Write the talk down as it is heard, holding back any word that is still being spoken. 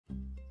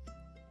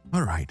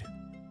All right,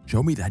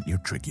 show me that new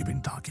trick you've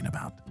been talking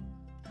about.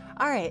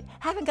 Alright,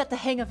 haven't got the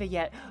hang of it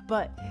yet,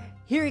 but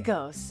here it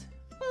goes.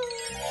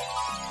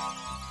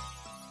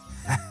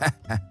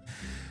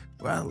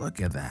 Well,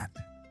 look at that.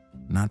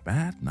 Not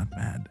bad, not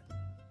bad.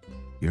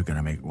 You're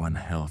gonna make one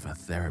hell of a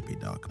therapy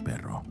dog,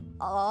 Perro.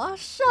 Aw,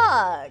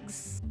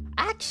 shucks.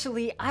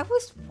 Actually, I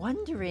was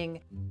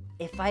wondering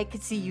if I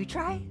could see you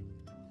try?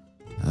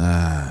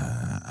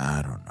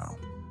 I don't know.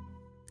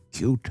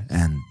 Cute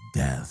and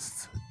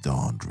death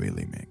don't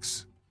really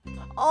mix.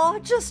 Aw,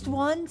 just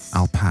once.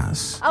 I'll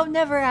pass. I'll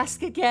never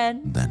ask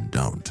again. Then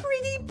don't.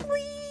 Pretty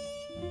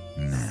please.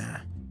 Nah.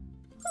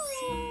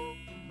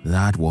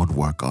 That won't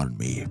work on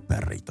me,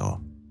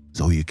 Perrito.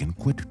 So you can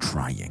quit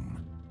trying.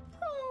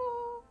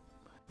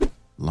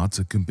 Lots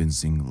of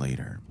convincing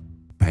later.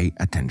 Pay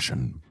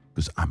attention,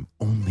 because I'm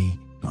only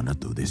gonna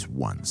do this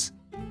once.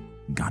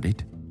 Got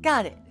it?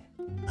 Got it.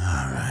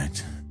 All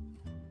right.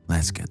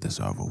 Let's get this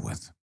over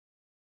with.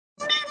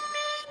 Didn't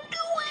I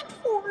do it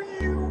for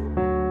you?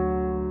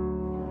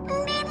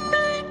 Didn't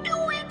I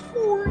do it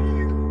for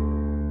you?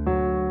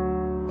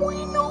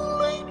 When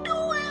all I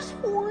do is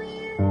for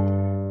you,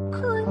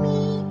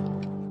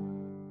 Kermit.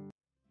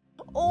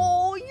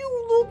 Oh,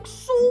 you look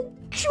so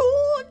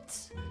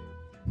cute.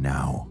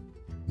 Now,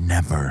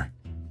 never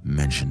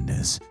mention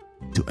this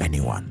to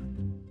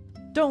anyone.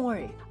 Don't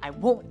worry, I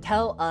won't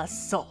tell a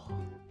soul.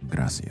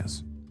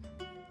 Gracias.